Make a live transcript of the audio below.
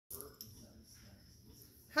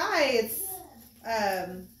today it's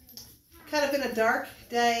kind of been a dark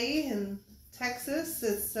day in Texas.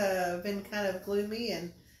 It's been kind of gloomy,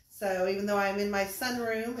 and so even though I'm in my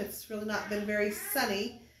sunroom, it's really not been very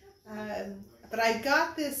sunny. But I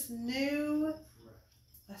got this new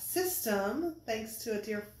system thanks to a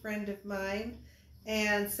dear friend of mine,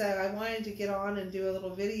 and so I wanted to get on and do a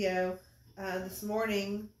little video this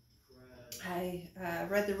morning. I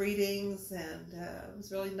read the readings, and it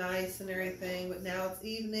was really nice and everything, but now it's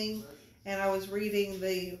evening, and I was reading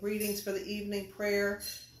the readings for the evening prayer,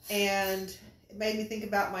 and it made me think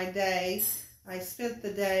about my day. I spent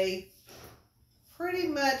the day pretty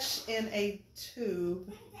much in a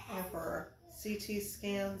tube for CT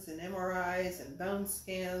scans and MRIs and bone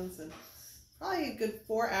scans, and probably a good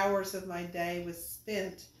 4 hours of my day was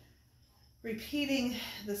spent repeating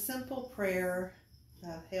the simple prayer,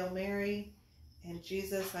 Hail Mary, and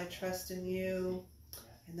Jesus, I trust in you.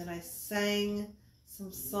 And then I sang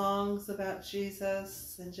some songs about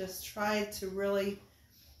Jesus and just tried to really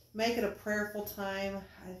make it a prayerful time.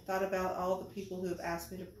 I thought about all the people who have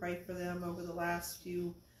asked me to pray for them over the last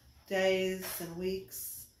few days and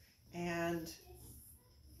weeks. And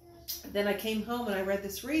then I came home and I read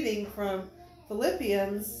this reading from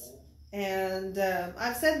Philippians. And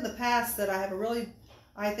I've said in the past that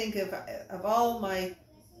I think of all my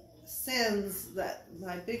sins, that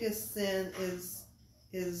my biggest sin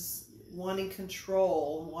is wanting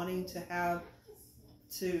control, wanting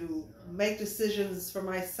to make decisions for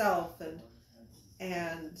myself,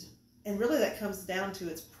 and really that comes down to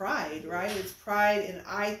it's pride, right? It's pride, and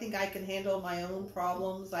I think I can handle my own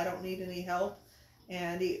problems. I don't need any help.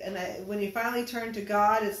 And when you finally turn to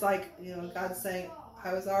God, it's like, God's saying,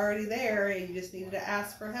 I was already there, and you just needed to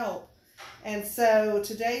ask for help. And so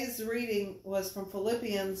today's reading was from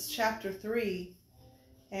Philippians chapter 3,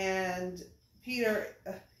 and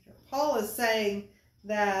Paul is saying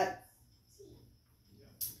that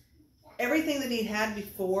everything that he had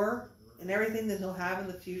before and everything that he'll have in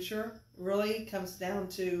the future really comes down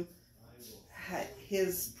to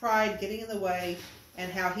his pride getting in the way,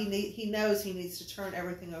 and how he knows he needs to turn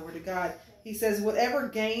everything over to God. He says, whatever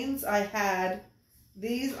gains I had,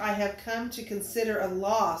 these I have come to consider a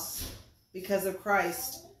loss because of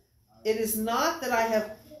Christ. It is not that I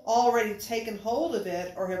have already taken hold of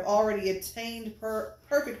it or have already attained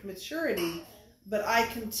perfect maturity, but I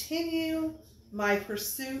continue my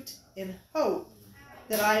pursuit in hope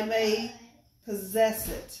that I may possess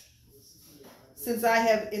it, since I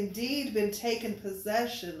have indeed been taken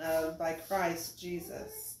possession of by Christ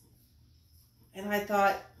Jesus. And I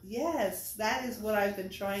thought, yes, that is what I've been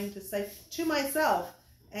trying to say to myself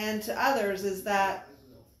and to others, is that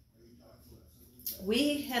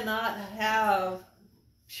we cannot have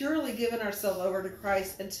purely given ourselves over to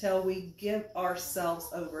Christ until we give ourselves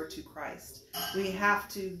over to Christ. We have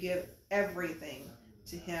to give everything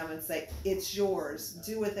to Him and say, it's yours.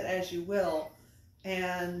 Do with it as you will.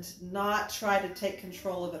 And not try to take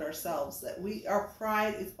control of it ourselves. That our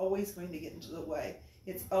pride is always going to get into the way.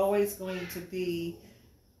 It's always going to be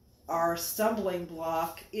our stumbling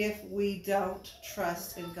block if we don't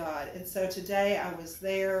trust in God. And so today I was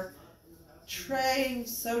there trying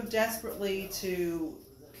so desperately to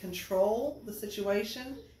control the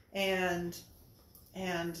situation, and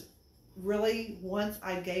really once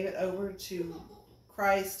I gave it over to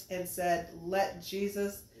Christ and said, let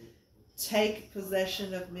Jesus take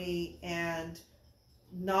possession of me, and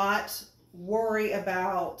not worry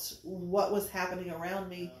about what was happening around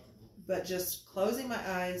me, but just closing my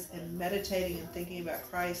eyes and meditating and thinking about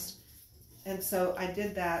Christ. And so I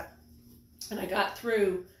did that, and I got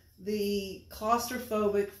through the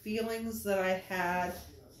claustrophobic feelings that I had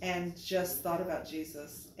and just thought about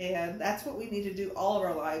Jesus. And that's what we need to do all of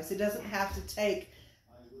our lives. It doesn't have to take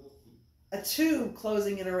a tube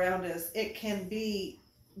closing in around us. It can be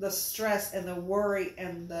the stress and the worry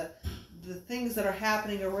and the things that are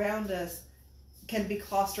happening around us can be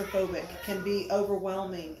claustrophobic, can be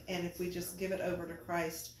overwhelming. And if we just give it over to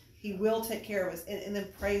Christ, He will take care of us. And then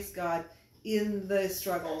praise God in the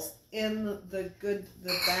struggles, in the good,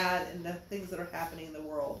 the bad, and the things that are happening in the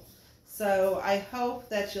world. So I hope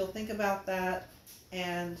that you'll think about that,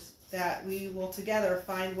 and that we will together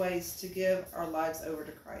find ways to give our lives over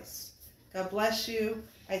to Christ. God bless you.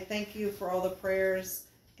 I thank you for all the prayers,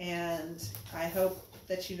 and I hope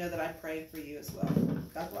that you know that I'm praying for you as well.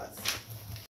 God bless.